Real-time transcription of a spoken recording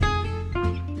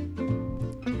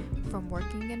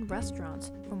working in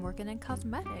restaurants, from working in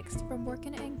cosmetics, from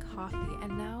working in coffee,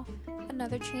 and now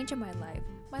another change in my life.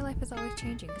 My life is always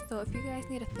changing, so if you guys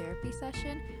need a therapy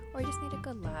session or just need a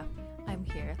good laugh, I'm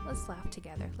here. Let's laugh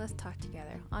together. Let's talk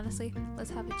together. Honestly, let's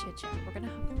have a chit chat. We're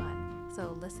gonna have fun.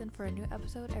 So listen for a new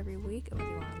episode every week, whether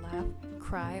you want to laugh,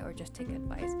 cry, or just take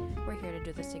advice. We're here to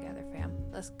do this together, fam.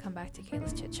 Let's come back to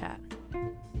Kayla's chit chat.